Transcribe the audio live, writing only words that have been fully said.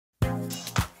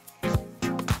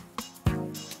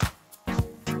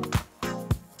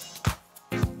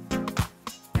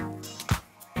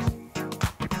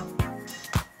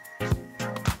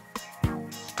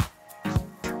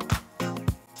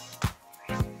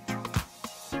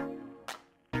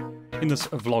In this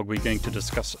vlog, we're going to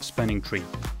discuss spanning tree.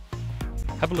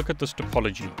 Have a look at this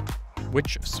topology.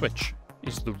 Which switch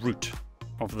is the root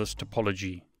of this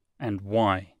topology and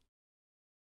why?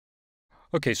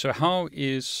 Okay, so how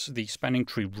is the spanning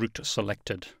tree root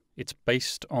selected? It's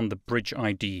based on the bridge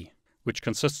ID, which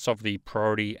consists of the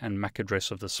priority and MAC address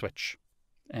of the switch.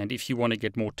 And if you want to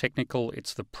get more technical,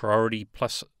 it's the priority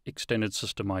plus extended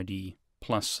system ID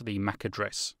plus the MAC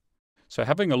address. So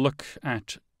having a look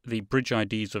at the bridge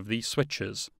IDs of these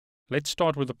switches, let's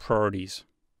start with the priorities.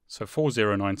 So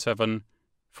 4097,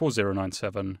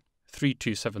 4097,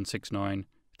 32769,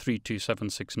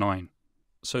 32769.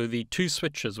 So the two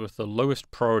switches with the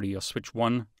lowest priority are switch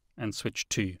 1 and switch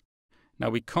 2. Now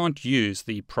we can't use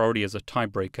the priority as a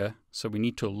tiebreaker, so we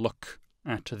need to look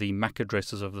at the MAC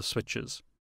addresses of the switches.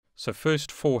 So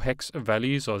first four hex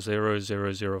values are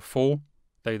 0004,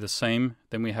 they're the same.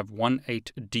 Then we have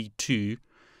 18D2,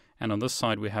 and on this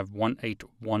side we have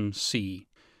 181C.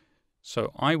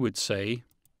 So I would say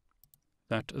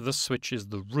that this switch is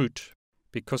the root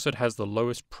because it has the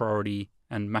lowest priority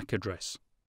and MAC address.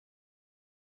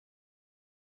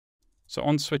 So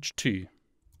on switch 2,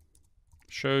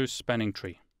 show spanning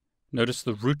tree. Notice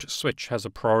the root switch has a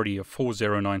priority of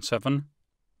 4097.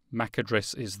 MAC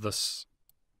address is this.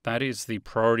 That is the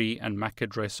priority and MAC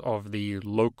address of the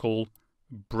local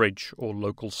bridge or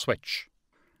local switch.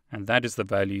 And that is the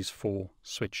values for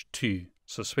switch 2.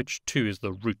 So switch 2 is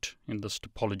the root in this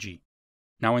topology.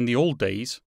 Now in the old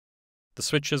days, the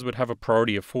switches would have a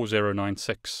priority of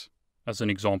 4096 as an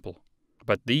example.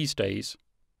 But these days,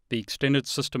 the extended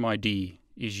system ID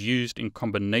is used in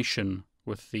combination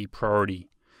with the priority.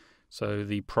 So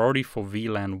the priority for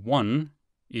VLAN 1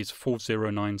 is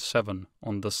 4097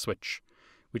 on this switch,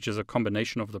 which is a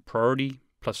combination of the priority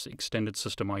plus the extended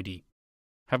system ID.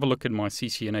 Have a look at my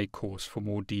CCNA course for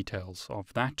more details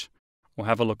of that, or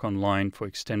have a look online for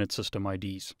extended system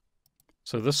IDs.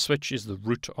 So this switch is the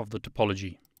root of the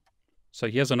topology. So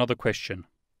here's another question.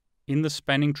 In the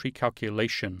spanning tree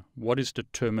calculation, what is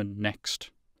determined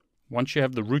next? Once you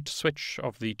have the root switch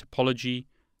of the topology,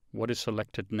 what is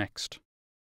selected next?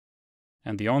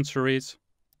 And the answer is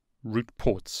root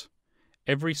ports.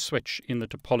 Every switch in the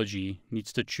topology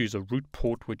needs to choose a root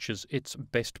port which is its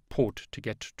best port to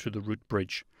get to the root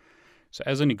bridge. So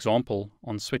as an example,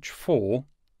 on switch 4,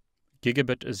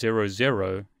 gigabit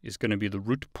 00 is going to be the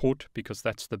root port because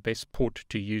that's the best port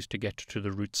to use to get to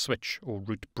the root switch or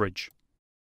root bridge.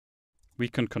 We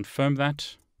can confirm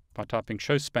that by typing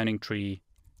show spanning tree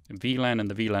VLAN and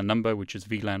the VLAN number, which is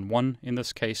VLAN 1 in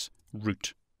this case,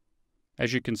 root.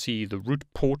 As you can see, the root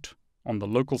port on the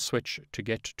local switch to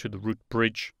get to the root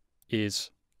bridge is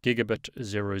gigabit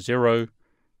 00.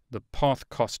 The path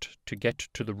cost to get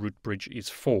to the root bridge is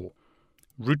 4.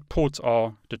 Root ports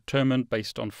are determined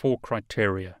based on 4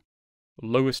 criteria.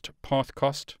 Lowest path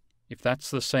cost, if that's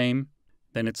the same,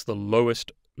 then it's the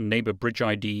lowest neighbor bridge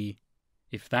ID.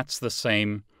 If that's the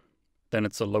same, then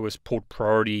it's the lowest port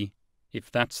priority.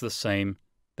 If that's the same,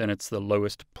 then it's the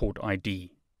lowest port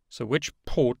ID. So which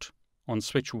port on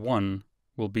switch 1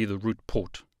 will be the root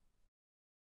port?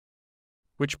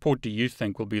 Which port do you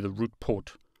think will be the root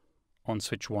port on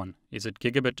switch 1? Is it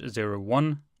gigabit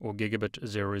 01 or gigabit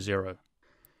 00?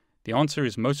 The answer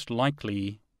is most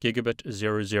likely gigabit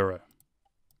 00.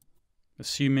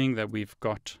 Assuming that we've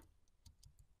got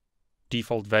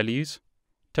default values,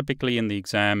 typically in the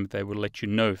exam they will let you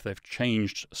know if they've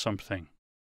changed something.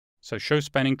 So show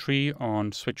spanning tree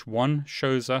on switch 1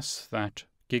 shows us that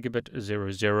gigabit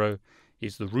 00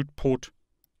 is the root port,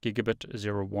 gigabit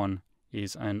 01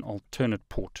 is an alternate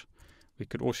port. We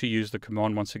could also use the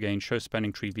command once again, show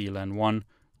spanning tree VLAN 1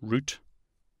 root.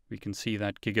 We can see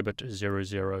that gigabit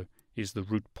 00 is the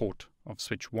root port of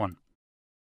switch 1.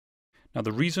 Now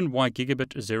the reason why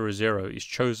gigabit 00 is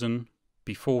chosen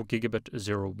before gigabit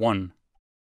 01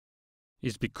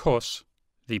 is because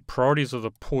the priorities of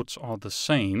the ports are the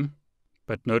same,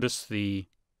 but notice the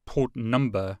port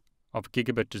number of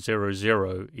gigabit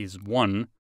 00 is 1,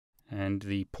 and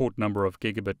the port number of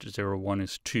gigabit 01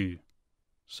 is 2.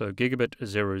 So gigabit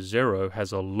 00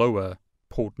 has a lower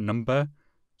port number,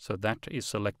 so that is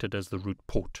selected as the root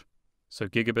port. So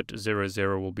gigabit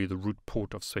 00 will be the root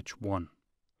port of switch 1.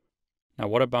 Now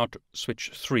what about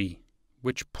switch 3?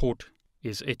 Which port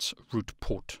is its root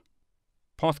port?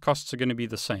 Path costs are going to be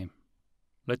the same.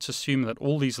 Let's assume that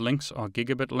all these links are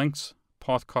gigabit links.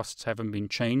 Path costs haven't been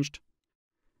changed.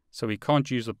 So we can't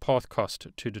use the path cost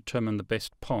to determine the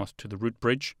best path to the root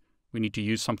bridge. We need to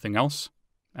use something else,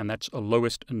 and that's a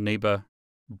lowest neighbor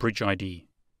bridge ID.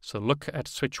 So look at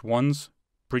switch 1's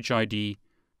bridge ID,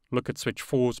 look at switch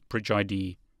 4's bridge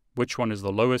ID. Which one is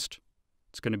the lowest?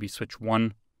 It's going to be switch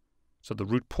 1. So the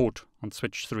root port on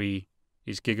switch 3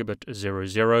 is gigabit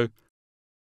 00.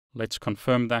 Let's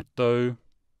confirm that though.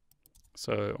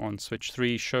 So on switch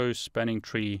 3, show spanning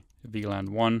tree VLAN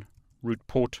 1, root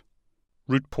port.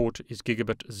 Root port is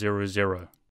gigabit 00.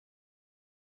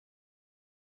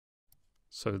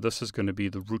 So this is going to be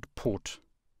the root port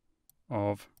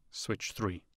of switch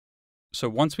 3. So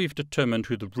once we've determined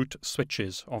who the root switch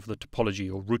is of the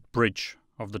topology, or root bridge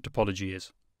of the topology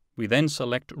is, we then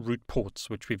select root ports,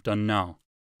 which we've done now.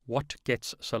 What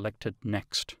gets selected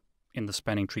next in the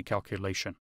spanning tree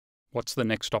calculation? What's the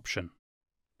next option?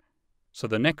 So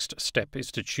the next step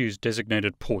is to choose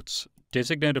designated ports.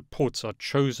 Designated ports are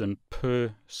chosen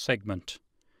per segment.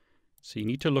 So you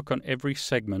need to look on every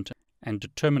segment and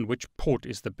determine which port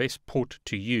is the best port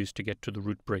to use to get to the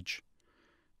root bridge.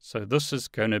 So this is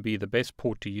going to be the best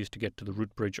port to use to get to the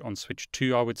root bridge on switch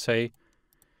 2, I would say.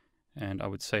 And I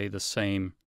would say the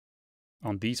same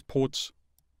on these ports.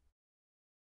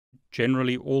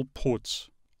 Generally, all ports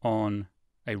on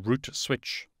a root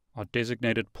switch are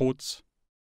designated ports,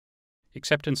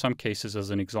 except in some cases, as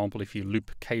an example, if you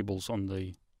loop cables on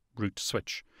the root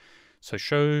switch. So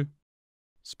show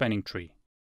spanning tree.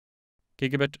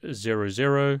 Gigabit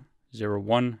 00,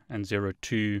 01, and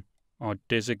 02 are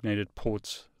designated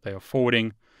ports. They are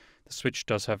forwarding. The switch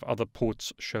does have other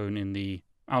ports shown in the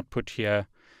output here,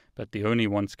 but the only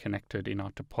ones connected in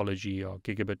our topology are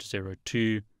gigabit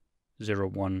 02,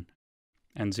 01,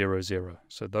 and 00.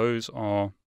 So those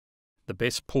are the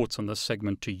best ports on this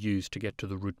segment to use to get to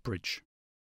the root bridge.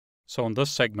 So on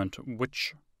this segment,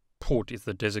 which port is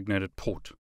the designated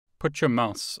port? Put your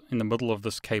mouse in the middle of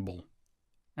this cable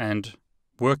and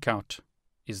work out,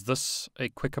 is this a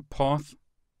quicker path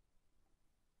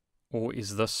or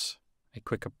is this a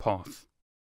quicker path?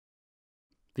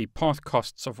 The path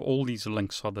costs of all these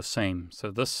links are the same.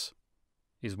 So this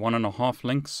is 1.5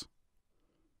 links.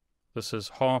 This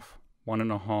is half,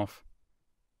 1.5,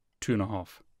 2.5.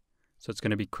 So it's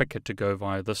going to be quicker to go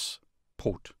via this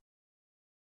port.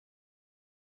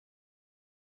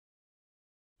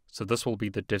 So this will be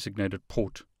the designated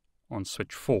port on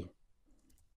switch 4.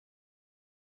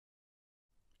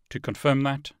 To confirm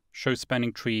that, show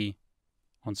spanning tree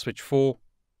on switch 4.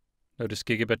 Notice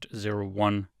gigabit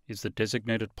 01 is the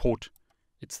designated port.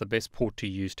 It's the best port to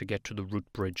use to get to the root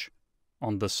bridge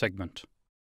on this segment.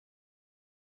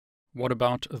 What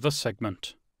about this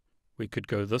segment? We could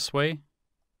go this way,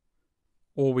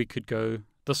 or we could go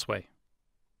this way.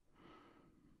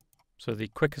 So the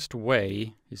quickest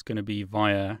way is going to be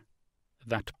via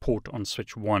that port on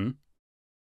switch 1.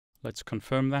 Let's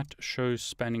confirm that. Show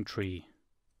spanning tree.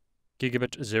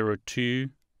 Gigabit 02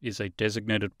 is a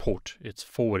designated port. It's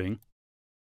forwarding.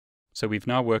 So we've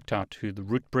now worked out who the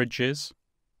root bridge is.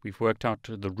 We've worked out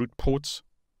the root ports,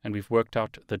 and we've worked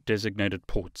out the designated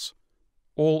ports.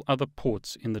 All other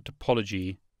ports in the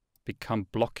topology become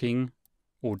blocking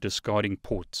or discarding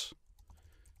ports.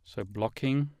 So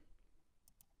blocking,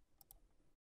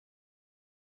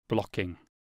 blocking.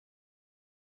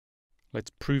 Let's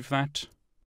prove that.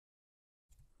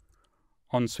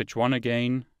 On switch 1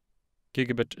 again,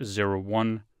 gigabit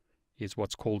 01 is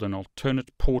what's called an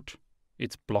alternate port.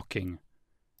 It's blocking.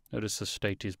 Notice the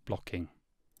state is blocking.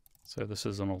 So this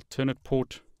is an alternate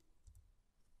port,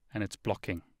 and it's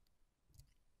blocking.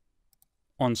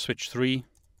 On switch 3,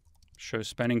 show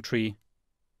spanning tree.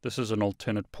 This is an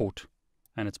alternate port,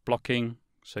 and it's blocking.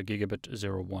 So gigabit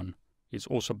 01 is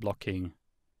also blocking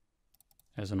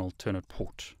as an alternate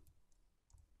port.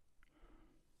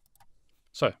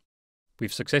 So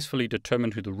we've successfully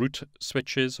determined who the root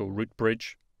switch is, or root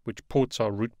bridge, which ports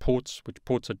are root ports, which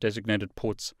ports are designated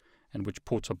ports, and which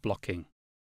ports are blocking.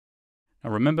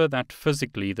 Now remember that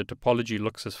physically the topology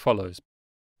looks as follows,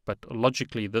 but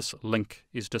logically this link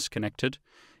is disconnected.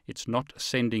 It's not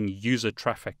sending user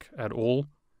traffic at all,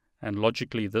 and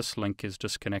logically this link is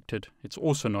disconnected. It's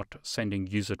also not sending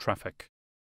user traffic.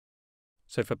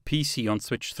 So if a PC on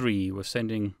switch 3 was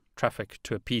sending traffic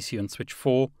to a PC on switch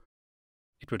 4,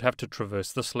 it would have to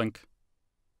traverse this link,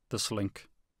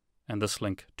 and this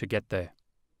link to get there.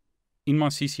 In my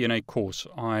CCNA course,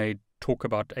 I talk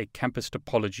about a campus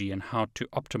topology and how to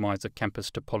optimize a campus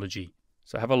topology.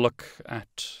 So have a look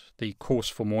at the course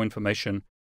for more information,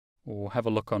 or have a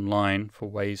look online for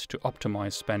ways to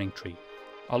optimize spanning tree.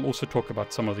 I'll also talk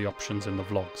about some of the options in the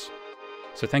vlogs.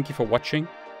 So thank you for watching.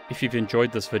 If you've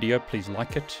enjoyed this video, please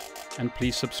like it and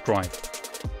please subscribe.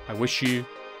 I wish you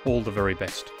all the very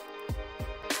best.